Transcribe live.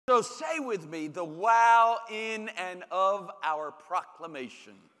So say with me, the wow in and of our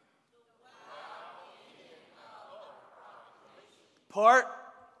proclamation. Part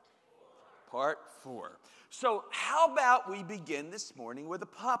 4. So how about we begin this morning with a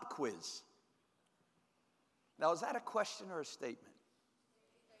pop quiz? Now, is that a question or a statement?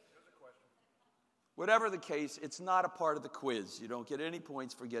 Whatever the case, it's not a part of the quiz. You don't get any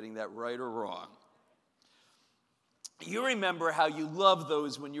points for getting that right or wrong. You remember how you loved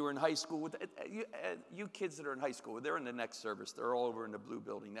those when you were in high school. You kids that are in high school, they're in the next service. They're all over in the blue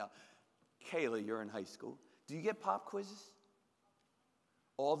building now. Kayla, you're in high school. Do you get pop quizzes?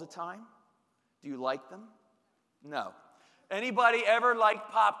 All the time? Do you like them? No. Anybody ever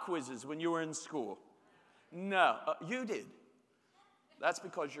liked pop quizzes when you were in school? No. You did. That's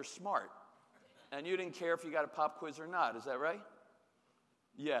because you're smart. And you didn't care if you got a pop quiz or not. Is that right?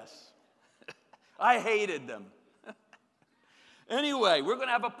 Yes. I hated them. Anyway, we're going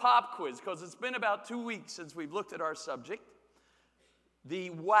to have a pop quiz because it's been about 2 weeks since we've looked at our subject, the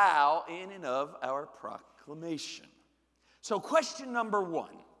wow in and of our proclamation. So question number 1,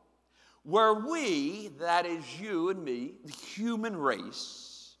 were we, that is you and me, the human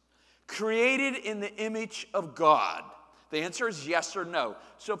race, created in the image of God? The answer is yes or no.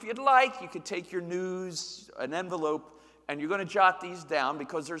 So if you'd like, you could take your news, an envelope, and you're going to jot these down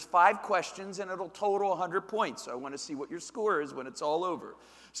because there's 5 questions and it'll total 100 points. So I want to see what your score is when it's all over.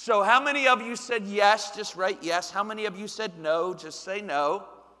 So how many of you said yes? Just write yes. How many of you said no? Just say no.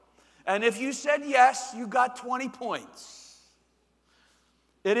 And if you said yes, you got 20 points.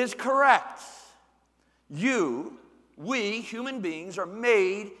 It is correct. We, human beings, are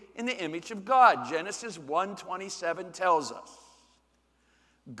made in the image of God. Genesis 1:27 tells us.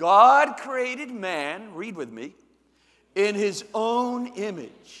 God created man, read with me, in his own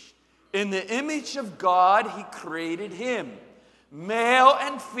image. In the image of God, he created him. Male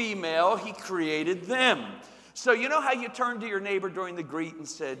and female, he created them. So you know how you turned to your neighbor during the greet and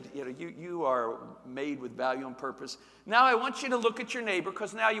said, you are made with value and purpose. Now I want you to look at your neighbor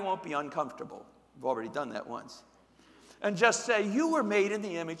because now you won't be uncomfortable. You've already done that once. And just say, you were made in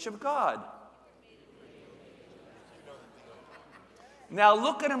the image of God. Now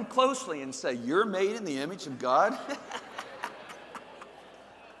look at him closely and say, you're made in the image of God?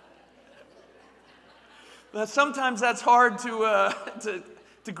 Now, sometimes that's hard to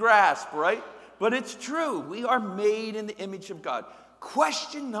grasp, right? But it's true. We are made in the image of God.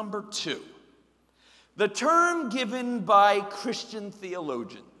 Question number 2. The term given by Christian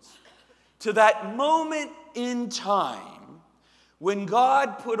theologians to that moment in time when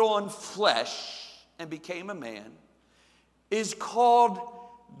God put on flesh and became a man is called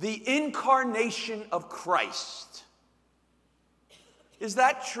the incarnation of Christ. Is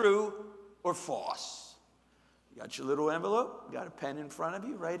that true or false? You got your little envelope? You got a pen in front of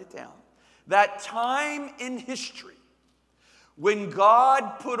you? Write it down. That time in history when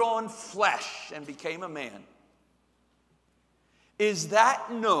God put on flesh and became a man, is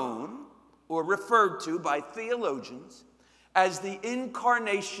that known or referred to by theologians as the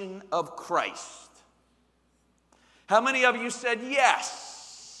incarnation of Christ? How many of you said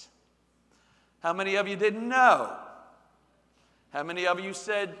yes? How many of you didn't know? How many of you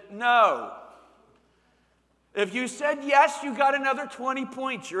said no? If you said yes, you got another 20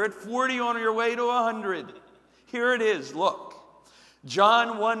 points. You're at 40 on your way to 100. Here it is, look.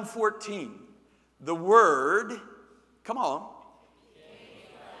 John 1:14. The Word, come on.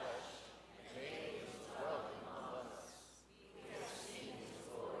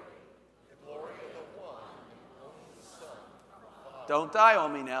 Don't die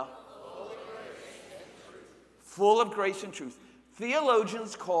on me now. Full of grace and truth.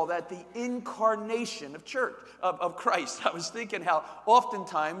 Theologians call that the incarnation of Christ. I was thinking how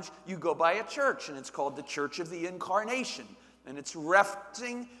oftentimes you go by a church and it's called the Church of the Incarnation. And it's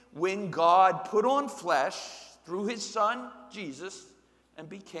referencing when God put on flesh through his son, Jesus, and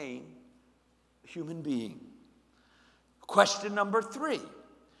became a human being. Question number 3.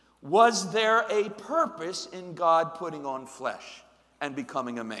 Was there a purpose in God putting on flesh and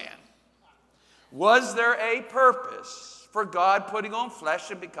becoming a man? Was there a purpose for God putting on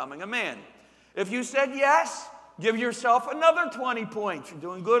flesh and becoming a man? If you said yes, give yourself another 20 points. You're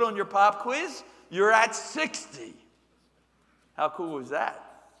doing good on your pop quiz. You're at 60. How cool is that?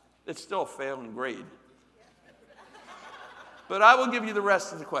 It's still a failing grade. But I will give you the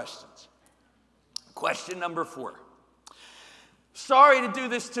rest of the questions. Question number 4. Sorry to do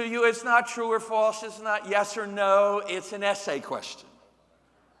this to you. It's not true or false. It's not yes or no. It's an essay question.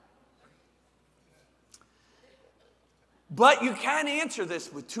 But you can answer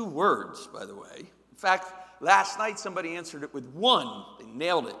this with 2 words, by the way. In fact, last night somebody answered it with 1. They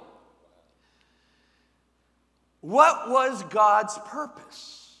nailed it. What was God's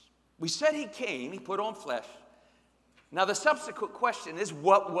purpose? We said he came, he put on flesh. Now the subsequent question is,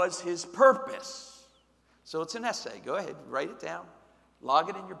 what was his purpose? So it's an essay. Go ahead, write it down. Log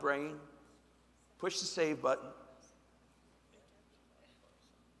it in your brain. Push the save button.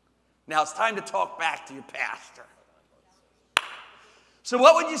 Now it's time to talk back to your pastor. So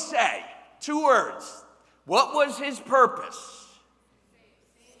what would you say? 2 words. What was his purpose?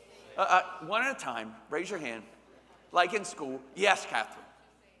 One at a time. Raise your hand. Like in school. Yes, Catherine.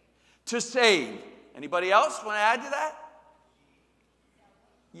 To save. Anybody else want to add to that?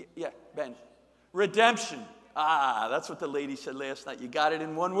 Yeah, Ben. Redemption. That's what the lady said last night. You got it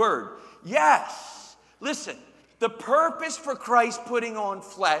in 1 word. Yes. Listen, the purpose for Christ putting on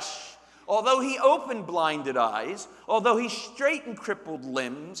flesh, although he opened blinded eyes, although he straightened crippled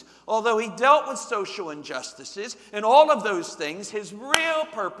limbs, although he dealt with social injustices, and all of those things, his real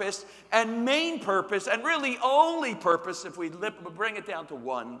purpose and main purpose, and really only purpose, if we bring it down to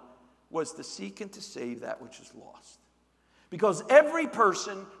one, was to seek and to save that which is lost. Because every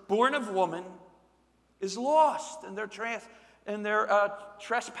person born of woman is lost in their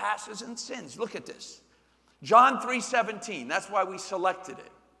trespasses and sins. Look at this. John 3:17, that's why we selected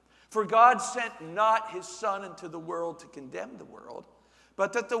it. For God sent not his Son into the world to condemn the world,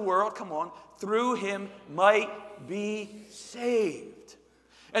 but that the world, through him might be saved.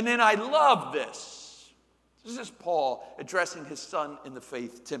 And then I love this. This is Paul addressing his son in the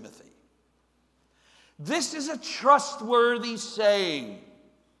faith, Timothy. This is a trustworthy saying.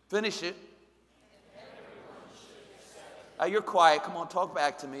 Finish it. You're quiet. Come on, talk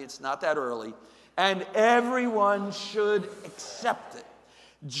back to me. It's not that early. And everyone should accept it.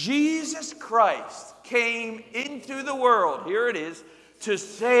 Jesus Christ came into the world, here it is, to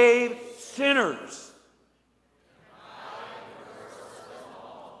save sinners.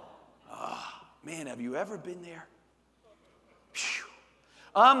 Man, have you ever been there? Phew.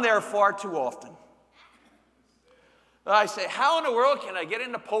 I'm there far too often. I say, how in the world can I get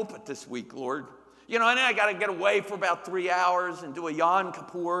in the pulpit this week, Lord? And then I got to get away for about 3 hours and do a Yom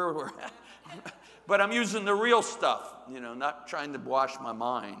Kippur. But I'm using the real stuff, not trying to wash my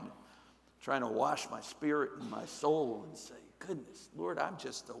mind, trying to wash my spirit and my soul and say, goodness, Lord, I'm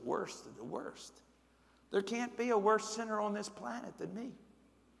just the worst of the worst. There can't be a worse sinner on this planet than me.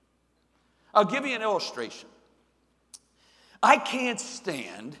 I'll give you an illustration. I can't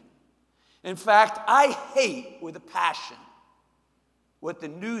stand, in fact, I hate with a passion what the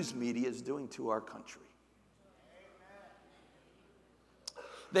news media is doing to our country.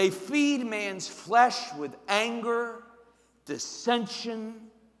 They feed man's flesh with anger, dissension,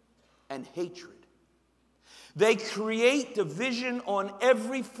 and hatred. They create division on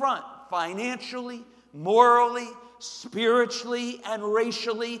every front, financially, morally, spiritually, and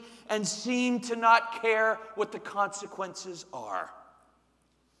racially, and seem to not care what the consequences are.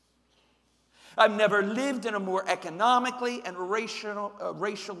 I've never lived in a more economically and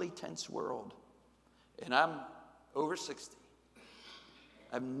racially tense world. And I'm over 60.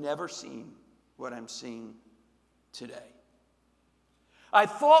 I've never seen what I'm seeing today. I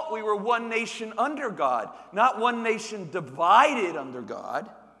thought we were one nation under God, not one nation divided under God.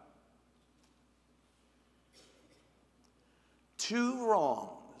 2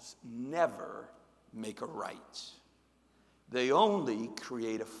 wrongs never make a right. They only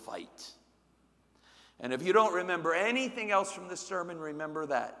create a fight. And if you don't remember anything else from this sermon, remember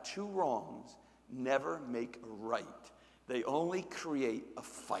that. 2 wrongs never make a right. They only create a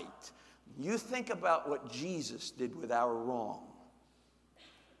fight. You think about what Jesus did with our wrong.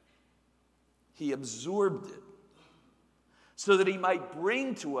 He absorbed it so that he might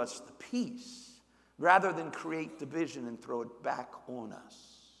bring to us the peace rather than create division and throw it back on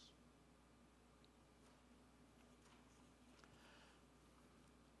us.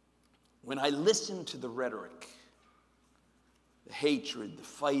 When I listen to the rhetoric, the hatred, the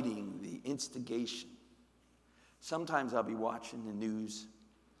fighting, the instigation, sometimes I'll be watching the news.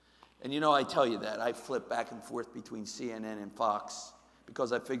 And I tell you that. I flip back and forth between CNN and Fox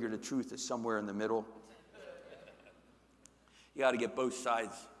because I figure the truth is somewhere in the middle. You got to get both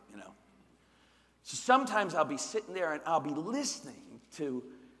sides, So sometimes I'll be sitting there and I'll be listening to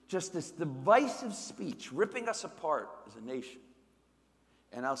just this divisive speech ripping us apart as a nation.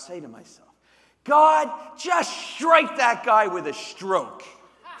 And I'll say to myself, God, just strike that guy with a stroke.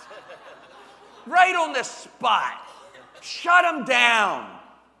 Right on the spot. Shut him down.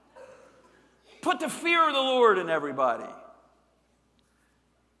 Put the fear of the Lord in everybody.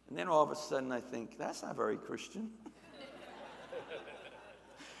 And then all of a sudden I think, that's not very Christian.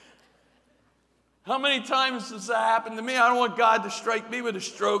 How many times has that happened to me? I don't want God to strike me with a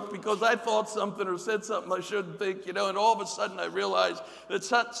stroke because I thought something or said something I shouldn't think, and all of a sudden I realize it's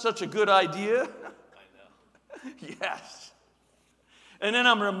not such a good idea. I know. Yes. And then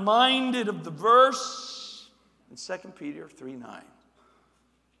I'm reminded of the verse in 2 Peter 3:9.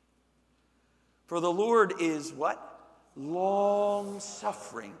 For the Lord is what?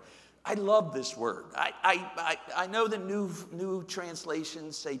 Long-suffering. I love this word. I know the new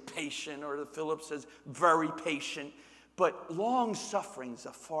translations say patient, or the Phillips says very patient, but long-suffering is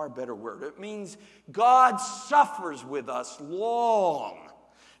a far better word. It means God suffers with us long.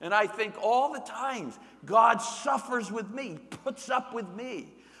 And I think all the times God suffers with me, puts up with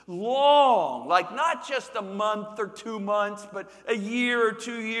me long, like not just a month or 2 months, but a year or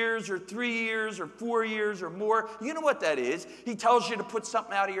 2 years or 3 years or 4 years or more. You know what that is? He tells you to put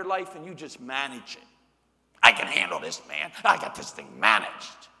something out of your life and you just manage it. I can handle this, man. I got this thing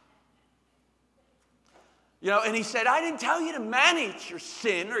managed. And he said, I didn't tell you to manage your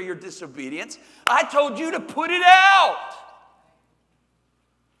sin or your disobedience. I told you to put it out.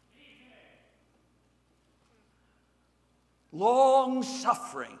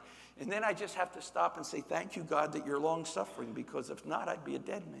 Long-suffering. And then I just have to stop and say, thank you, God, that you're long-suffering, because if not, I'd be a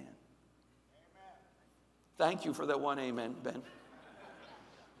dead man. Amen. Thank you for that one amen, Ben.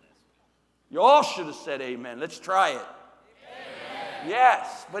 You all should have said amen. Let's try it. Amen.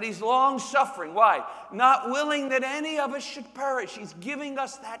 Yes, but he's long-suffering. Why? Not willing that any of us should perish. He's giving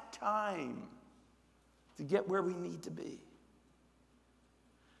us that time to get where we need to be.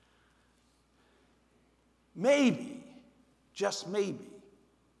 Maybe, just maybe,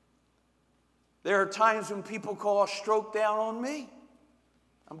 there are times when people call a stroke down on me.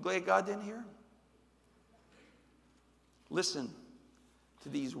 I'm glad God didn't hear him. Listen to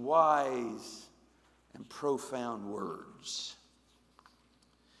these wise and profound words.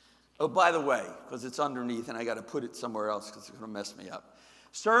 Oh, by the way, because it's underneath and I got to put it somewhere else because it's going to mess me up.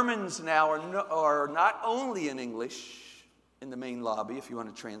 Sermons now are not only in English in the main lobby, if you want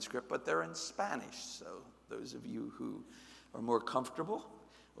a transcript, but they're in Spanish. So those of you who are more comfortable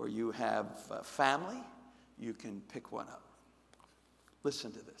or you have family, you can pick one up.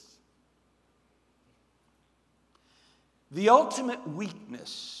 Listen to this. The ultimate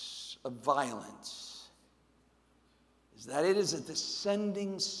weakness of violence is that it is a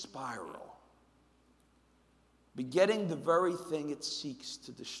descending spiral, begetting the very thing it seeks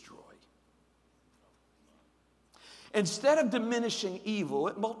to destroy. Instead of diminishing evil,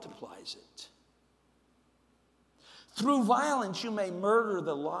 it multiplies it. Through violence, you may murder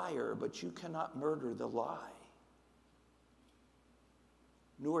the liar, but you cannot murder the lie,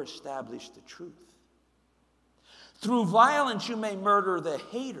 nor establish the truth. Through violence, you may murder the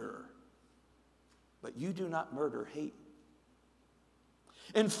hater, but you do not murder hate.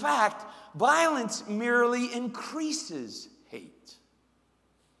 In fact, violence merely increases hate.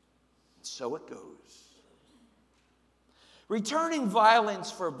 So it goes. Returning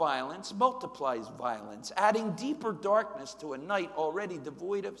violence for violence multiplies violence, adding deeper darkness to a night already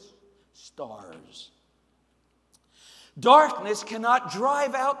devoid of stars. Darkness cannot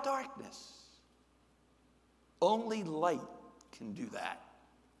drive out darkness. Only light can do that.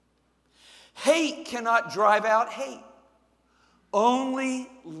 Hate cannot drive out hate. Only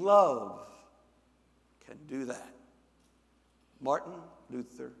love can do that. Martin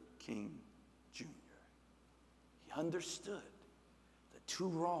Luther King Jr. He understood that two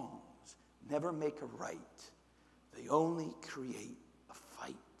wrongs never make a right. They only create a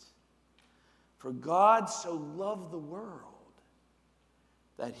fight. For God so loved the world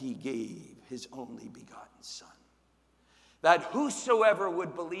that he gave his only begotten Son, that whosoever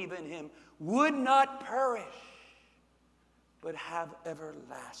would believe in him would not perish, but have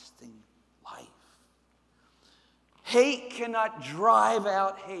everlasting life. Hate cannot drive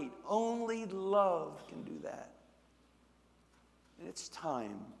out hate. Only love can do that. And it's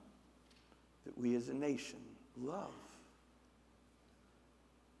time that we as a nation love,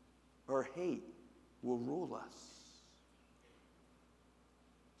 or hate will rule us.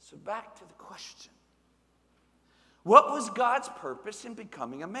 So back to the question. What was God's purpose in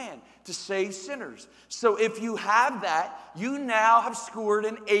becoming a man? To save sinners. So if you have that, you now have scored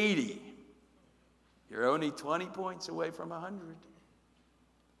an 80. You're only 20 points away from 100.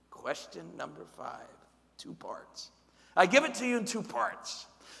 Question number 5, 2 parts. I give it to you in 2 parts.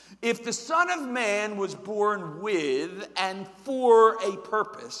 If the Son of Man was born with and for a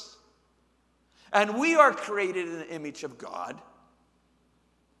purpose, and we are created in the image of God,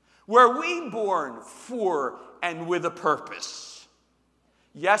 were we born for and with a purpose?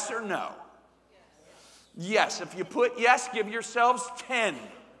 Yes or no? Yes. If you put yes, give yourselves 10.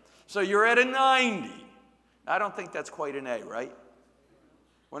 So you're at a 90. I don't think that's quite an A, right?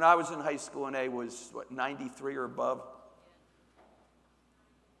 When I was in high school, an A was, what, 93 or above?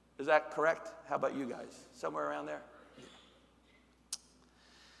 Is that correct? How about you guys? Somewhere around there?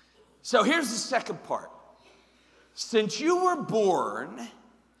 So here's the second part. Since you were born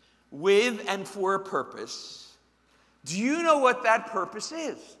with and for a purpose, do you know what that purpose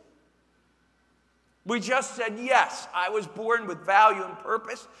is? We just said, yes, I was born with value and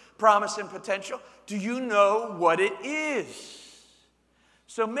purpose, promise and potential. Do you know what it is?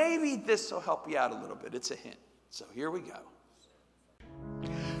 So maybe this will help you out a little bit. It's a hint. So here we go.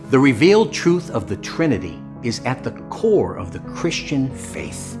 The revealed truth of the Trinity is at the core of the Christian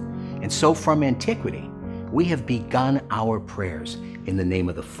faith. And so from antiquity, we have begun our prayers in the name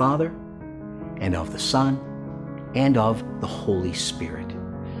of the Father, and of the Son, and of the Holy Spirit.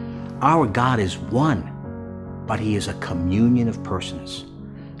 Our God is one, but He is a communion of persons,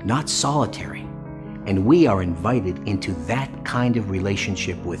 not solitary, and we are invited into that kind of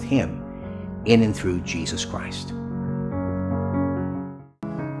relationship with Him in and through Jesus Christ.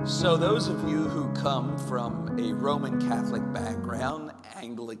 So those of you who come from a Roman Catholic background,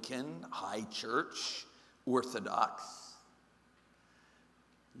 Anglican, High Church, Orthodox,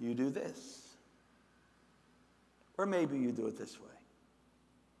 you do this. Or maybe you do it this way.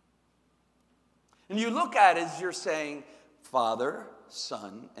 And you look at it as you're saying, Father,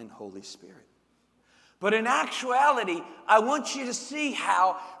 Son, and Holy Spirit. But in actuality, I want you to see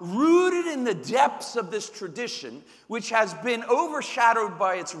how rooted in the depths of this tradition, which has been overshadowed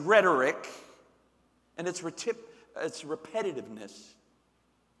by its rhetoric and its repetitiveness,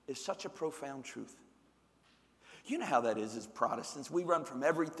 is such a profound truth. You know how that is as Protestants. We run from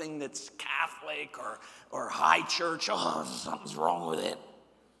everything that's Catholic or high church. Oh, something's wrong with it.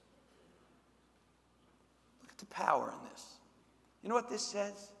 Look at the power in this. You know what this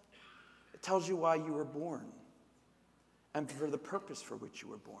says? It tells you why you were born and for the purpose for which you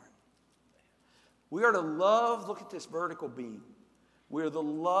were born. We are to love, look at this vertical beam. We are to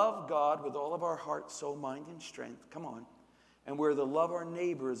love God with all of our heart, soul, mind, and strength. Come on. And we're to love our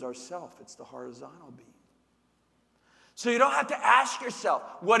neighbor as ourselves. It's the horizontal beam. So you don't have to ask yourself,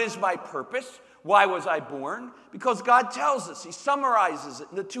 what is my purpose? Why was I born? Because God tells us. He summarizes it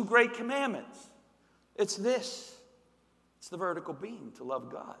in the 2 great commandments. It's this. It's the vertical beam, to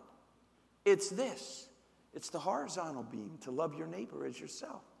love God. It's this. It's the horizontal beam, to love your neighbor as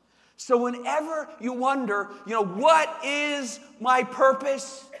yourself. So whenever you wonder, what is my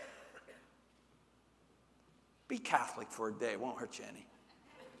purpose? Be Catholic for a day. It won't hurt you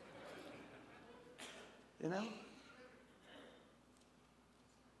any.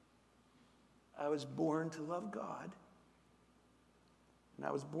 I was born to love God, and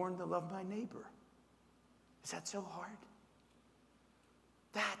I was born to love my neighbor. Is that so hard?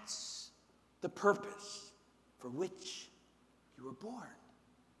 That's the purpose for which you were born.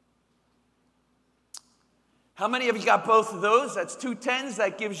 How many of you got both of those? That's 2 10s.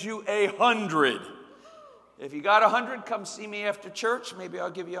 That gives you 100. If you got 100, come see me after church. Maybe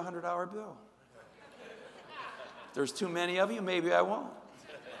I'll give you a $100 bill. If there's too many of you, maybe I won't.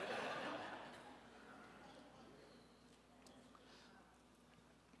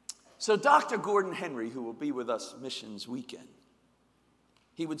 So Dr. Gordon Henry, who will be with us Missions Weekend,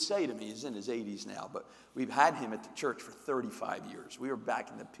 he would say to me, he's in his 80s now, but we've had him at the church for 35 years. We were back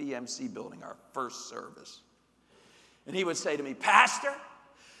in the PMC building, our first service. And he would say to me, Pastor,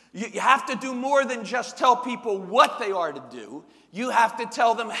 you have to do more than just tell people what they are to do. You have to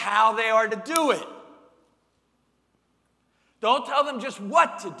tell them how they are to do it. Don't tell them just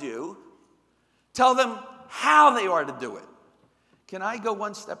what to do. Tell them how they are to do it. Can I go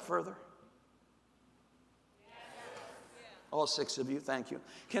one step further? Yes. All 6 of you, thank you.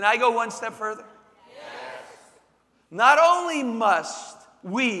 Can I go one step further? Yes. Not only must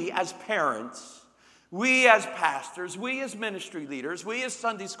we as parents, we as pastors, we as ministry leaders, we as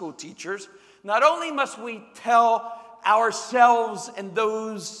Sunday school teachers, not only must we tell ourselves and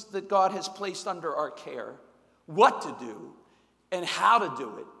those that God has placed under our care what to do and how to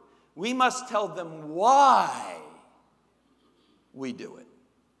do it, we must tell them why we do it.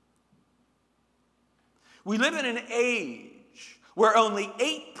 We live in an age where only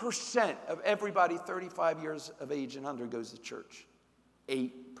 8% of everybody 35 years of age and under goes to church.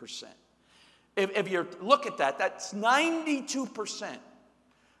 8%. If you look at that, that's 92%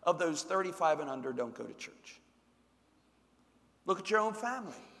 of those 35 and under don't go to church. Look at your own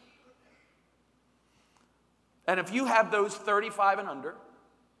family. And if you have those 35 and under,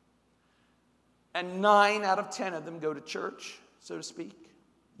 and 9 out of 10 of them go to church, so to speak,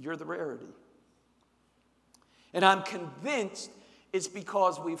 you're the rarity. And I'm convinced is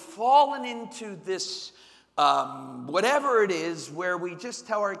because we've fallen into this, whatever it is, where we just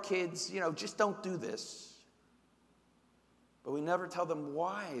tell our kids, just don't do this. But we never tell them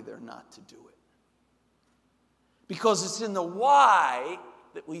why they're not to do it. Because it's in the why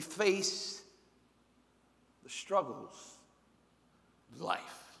that we face the struggles of life.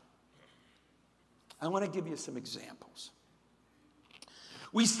 I want to give you some examples.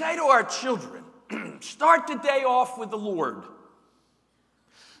 We say to our children, start the day off with the Lord.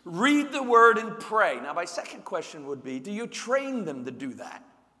 Read the Word and pray. Now, my second question would be, do you train them to do that?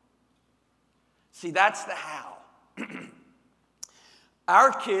 See, that's the how.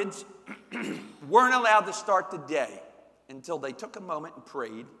 Our kids weren't allowed to start the day until they took a moment and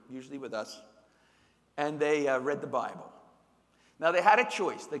prayed, usually with us, and they read the Bible. Now, they had a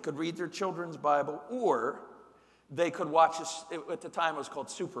choice. They could read their children's Bible, or they could watch, at the time it was called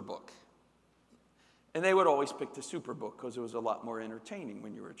Superbook. And they would always pick the Superbook because it was a lot more entertaining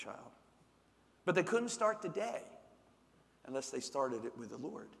when you were a child. But they couldn't start the day unless they started it with the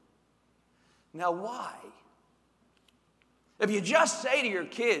Lord. Now, why? If you just say to your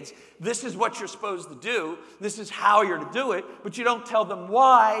kids, this is what you're supposed to do, this is how you're to do it, but you don't tell them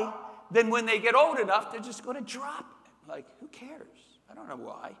why, then when they get old enough, they're just going to drop it. Like, who cares? I don't know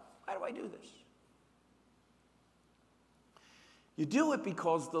why. Why do I do this? You do it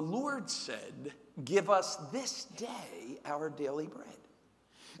because the Lord said, give us this day our daily bread.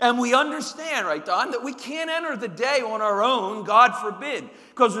 And we understand, right, Don, that we can't enter the day on our own, God forbid,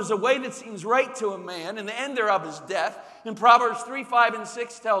 because there's a way that seems right to a man, and the end thereof is death. And Proverbs 3, 5, and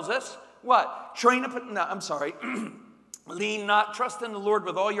 6 tells us, what? Lean not, trust in the Lord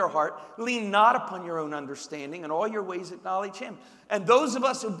with all your heart. Lean not upon your own understanding. In all your ways acknowledge Him. And those of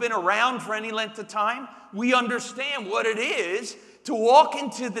us who've been around for any length of time, we understand what it is to walk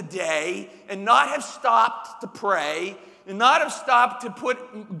into the day and not have stopped to pray and not have stopped to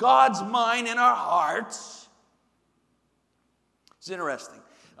put God's mind in our hearts. It's interesting.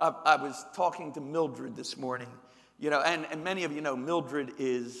 I was talking to Mildred this morning, and many of you know Mildred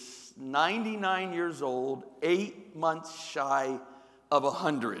is 99 years old, 8 months shy of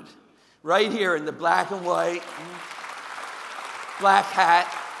 100. Right here in the black and white, black hat.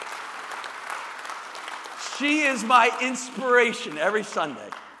 She is my inspiration every Sunday.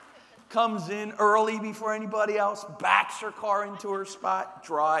 Comes in early before anybody else, backs her car into her spot,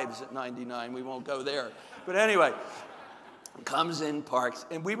 drives at 99. We won't go there. But anyway, comes in, parks,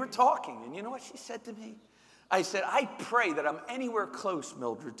 and we were talking. And you know what she said to me? I said, I pray that I'm anywhere close,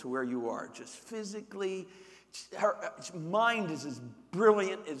 Mildred, to where you are, just physically. Her mind is as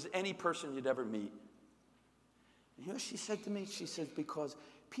brilliant as any person you'd ever meet. And you know what she said to me? She says, because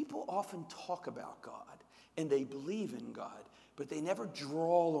people often talk about God, and they believe in God, but they never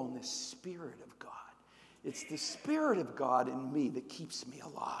draw on the Spirit of God. It's the Spirit of God in me that keeps me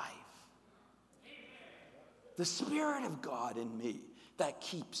alive. The Spirit of God in me that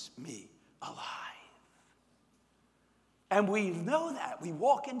keeps me alive. And we know that. We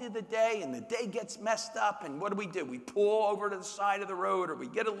walk into the day and the day gets messed up, and what do? We pull over to the side of the road, or we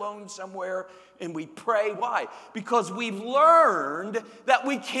get alone somewhere and we pray. Why? Because we've learned that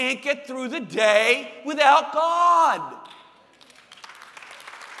we can't get through the day without God.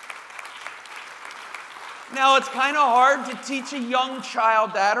 Now, it's kind of hard to teach a young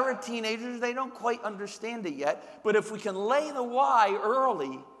child that, or a teenager. They don't quite understand it yet. But if we can lay the why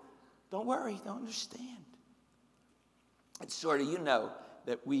early, don't worry, they'll understand. It's sort of,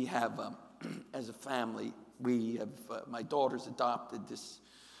 that we have, as a family, we have, my daughter's adopted this,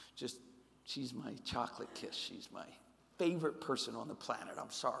 she's my chocolate kiss. She's my favorite person on the planet. I'm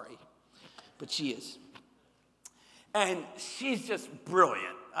sorry, but she is. And she's just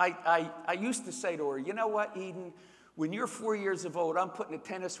brilliant. I used to say to her, you know what, Eden, when you're 4 years of old, I'm putting a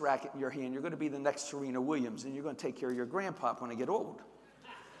tennis racket in your hand. You're going to be the next Serena Williams, and you're going to take care of your grandpa when I get old.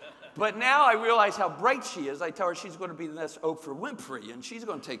 But now I realize how bright she is. I tell her she's going to be the next Oprah Winfrey, and she's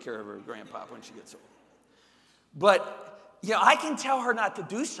going to take care of her grandpa when she gets old. But, I can tell her not to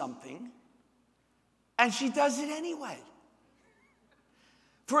do something, and she does it anyway.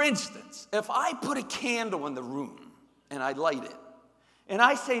 For instance, if I put a candle in the room and I light it, and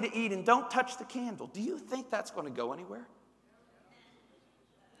I say to Eden, don't touch the candle, do you think that's going to go anywhere?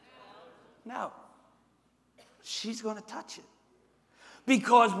 No. She's going to touch it.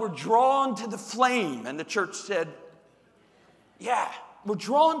 Because we're drawn to the flame. And the church said, yeah, we're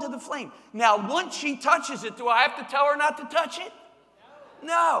drawn to the flame. Now, once she touches it, do I have to tell her not to touch it?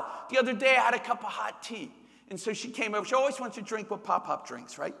 No. The other day, I had a cup of hot tea. And so she came over. She always wants to drink what Pop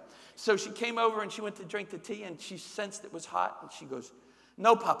drinks, right? So she came over and she went to drink the tea, and she sensed it was hot. And she goes,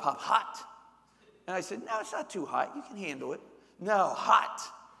 no, Pop, hot. And I said, no, it's not too hot. You can handle it. No, hot.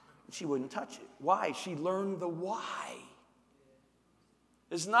 She wouldn't touch it. Why? She learned the why.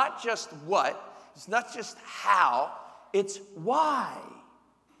 It's not just what, it's not just how, it's why.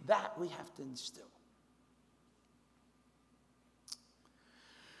 That we have to instill.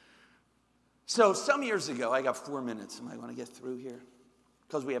 So some years ago, I got 4 minutes. Am I going to get through here?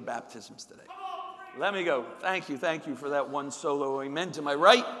 Because we have baptisms today. Let me go. Thank you for that one solo amen. Am I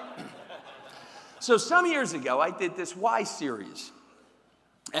right? So some years ago, I did this Why series.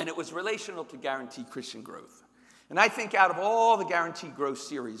 And it was relational to guaranteed Christian growth. And I think out of all the guaranteed growth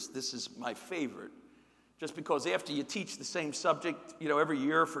series, this is my favorite. Just because after you teach the same subject, every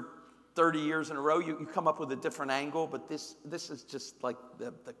year for 30 years in a row, you come up with a different angle. But this is just like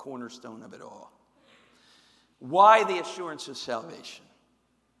the cornerstone of it all. Why the assurance of salvation?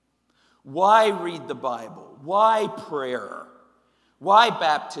 Why read the Bible? Why prayer? Why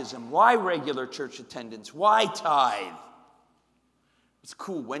baptism? Why regular church attendance? Why tithe? It's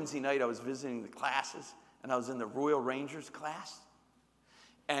cool. Wednesday night I was visiting the classes, and I was in the Royal Rangers class.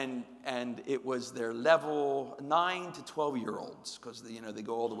 And it was their level 9 to 12-year-olds, because they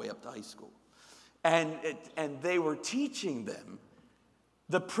go all the way up to high school. And they were teaching them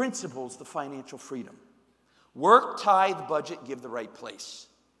the principles to financial freedom. Work, tithe, budget, give the right place.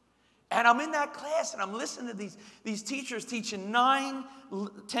 And I'm in that class, and I'm listening to these teachers teaching 9,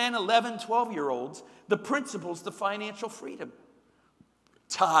 10, 11, 12-year-olds the principles to financial freedom.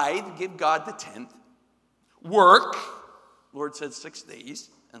 Tithe, give God the 10th. Work, Lord said 6 days,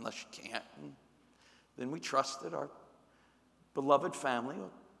 unless you can't. And then we trust that our beloved family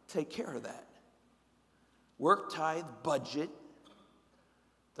will take care of that. Work, tithe, budget.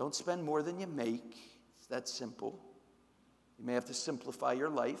 Don't spend more than you make. It's that simple. You may have to simplify your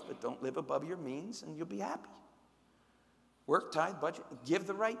life, but don't live above your means, and you'll be happy. Work, tithe, budget. Give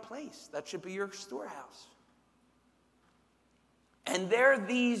the right place. That should be your storehouse. And there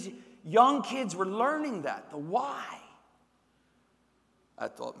these young kids were learning that, the why. I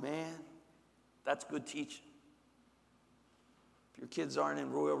thought, man, that's good teaching. If your kids aren't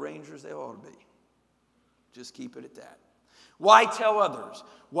in Royal Rangers, they ought to be. Just keep it at that. Why tell others?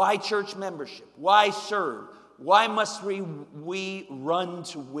 Why church membership? Why serve? Why must we run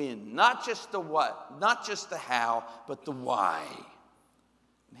to win? Not just the what, not just the how, but the why.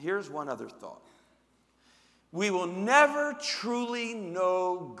 And here's one other thought. We will never truly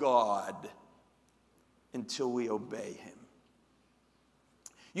know God until we obey him.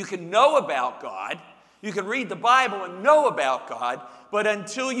 You can know about God, you can read the Bible and know about God, but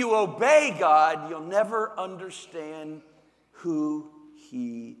until you obey God, you'll never understand who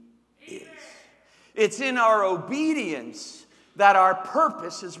he is. It's in our obedience that our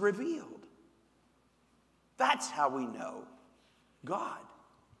purpose is revealed. That's how we know God.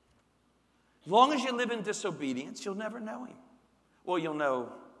 As long as you live in disobedience, you'll never know him. Well, you'll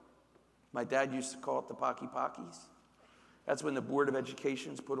know, my dad used to call it the Pocky Pockies. That's when the Board of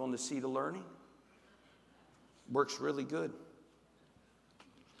Education is put on the seat of learning. Works really good.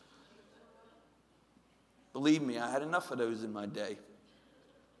 Believe me, I had enough of those in my day.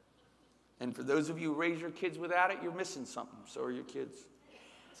 And for those of you who raise your kids without it, you're missing something. So are your kids.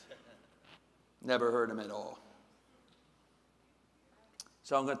 Never heard them at all.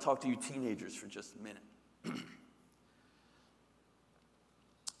 So I'm going to talk to you teenagers for just a minute.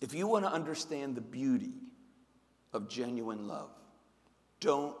 If you want to understand the beauty of genuine love,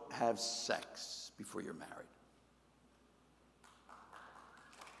 don't have sex before you're married.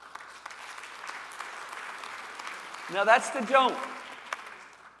 Now that's the don't,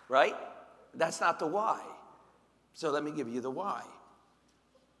 right? That's not the why. So let me give you the why.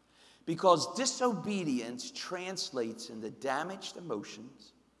 Because disobedience translates into damaged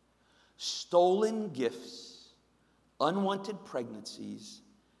emotions, stolen gifts, unwanted pregnancies,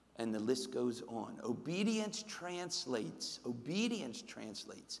 and the list goes on. Obedience translates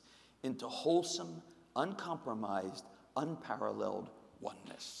into wholesome, uncompromised, unparalleled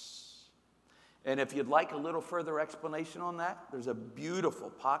oneness. And if you'd like a little further explanation on that, there's a beautiful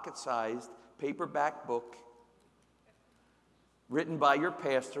pocket-sized paperback book written by your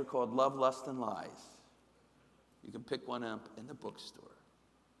pastor called Love, Lust, and Lies. You can pick one up in the bookstore.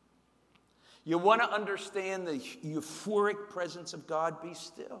 You want to understand the euphoric presence of God? Be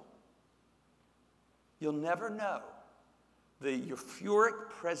still. You'll never know the euphoric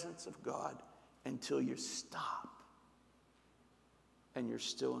presence of God until you stop and you're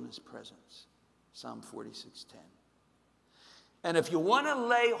still in his presence. Psalm 46:10. And if you want to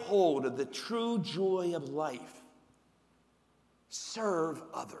lay hold of the true joy of life, serve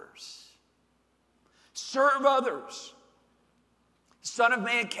others. Serve others. The Son of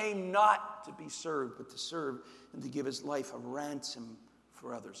Man came not to be served, but to serve and to give his life a ransom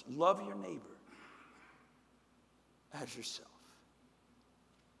for others. Love your neighbor as yourself.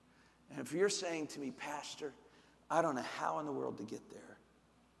 And if you're saying to me, Pastor, I don't know how in the world to get there,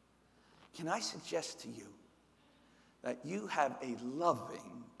 can I suggest to you that you have a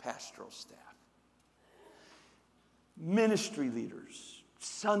loving pastoral staff? Ministry leaders,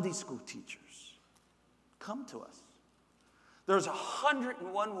 Sunday school teachers, come to us. There's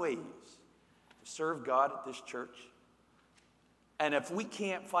 101 ways to serve God at this church. And if we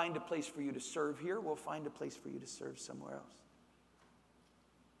can't find a place for you to serve here, we'll find a place for you to serve somewhere else.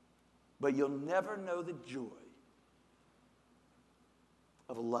 But you'll never know the joy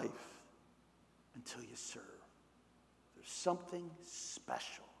of a life until you serve. There's something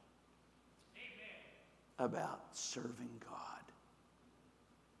special about serving God.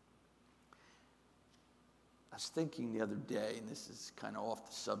 I was thinking the other day, and this is kind of off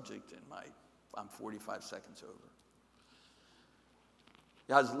the subject, and I'm 45 seconds over.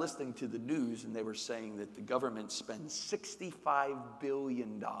 I was listening to the news, and they were saying that the government spends $65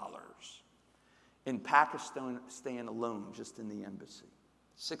 billion in Pakistan alone, just in the embassy.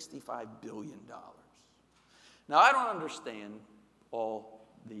 $65 billion. Now, I don't understand all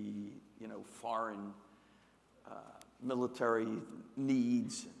the, foreign military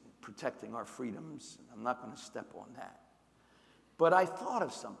needs and protecting our freedoms. I'm not going to step on that. But I thought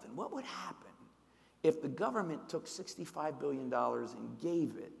of something. What would happen if the government took $65 billion and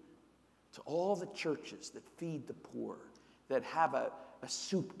gave it to all the churches that feed the poor, that have a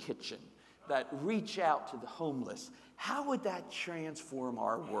soup kitchen, that reach out to the homeless? How would that transform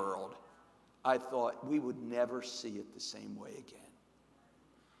our world? I thought we would never see it the same way again.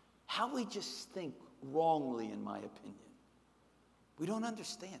 How we just think wrongly, in my opinion. We don't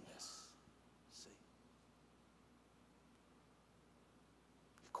understand this. See?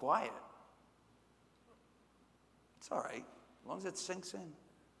 You're quiet. It's all right, as long as it sinks in.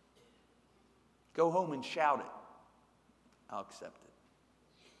 Go home and shout it. I'll accept it.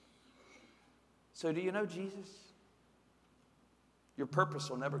 So do you know Jesus? Your purpose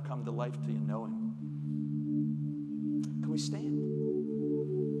will never come to life till you know him. Can we stand?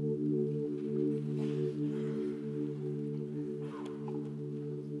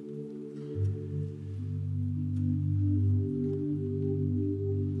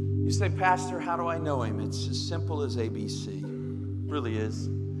 You say, Pastor, how do I know him? It's as simple as ABC. It really is.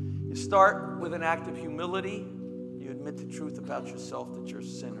 You start with an act of humility. You admit the truth about yourself, that you're a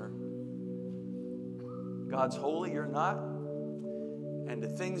sinner. God's holy, you're not. And the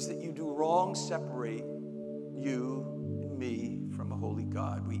things that you do wrong separate you and me from a holy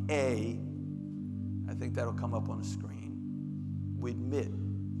God. I think that'll come up on the screen. We admit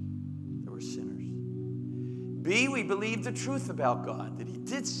that we're sinners. B, we believe the truth about God, that he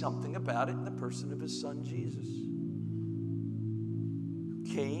did something about it in the person of his son, Jesus. Who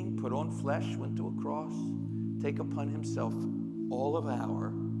came, put on flesh, went to a cross, take upon himself all of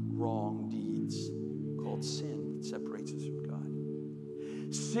our wrong deeds, called sin, that separates us from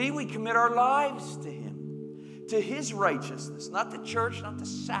God. C, we commit our lives to him, to his righteousness, not the church, not the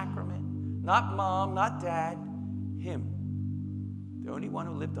sacrament, not mom, not dad, him, the only one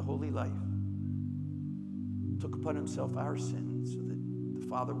who lived a holy life, took upon himself our sins so that the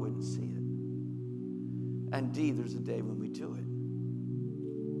Father wouldn't see it. And D, there's a day when we do it.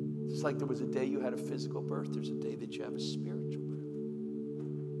 Just like there was a day you had a physical birth, there's a day that you have a spiritual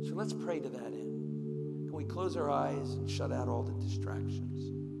birth. So let's pray to that end. Can we close our eyes and shut out all the distractions?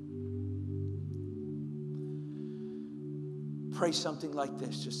 Pray something like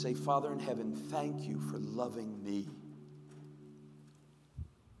this. Just say, Father in heaven, thank you for loving me.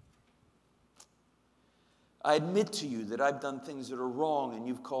 I admit to you that I've done things that are wrong, and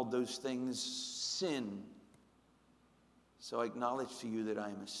you've called those things sin. So I acknowledge to you that I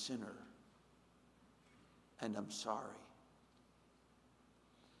am a sinner, and I'm sorry.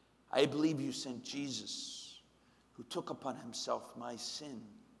 I believe you sent Jesus, who took upon himself my sin.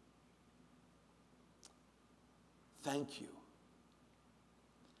 Thank you.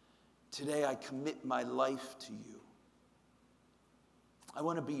 Today I commit my life to you. I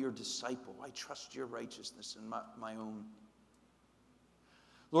want to be your disciple. I trust your righteousness and my own.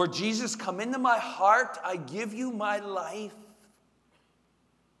 Lord Jesus, come into my heart. I give you my life.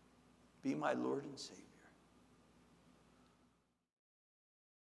 Be my Lord and Savior.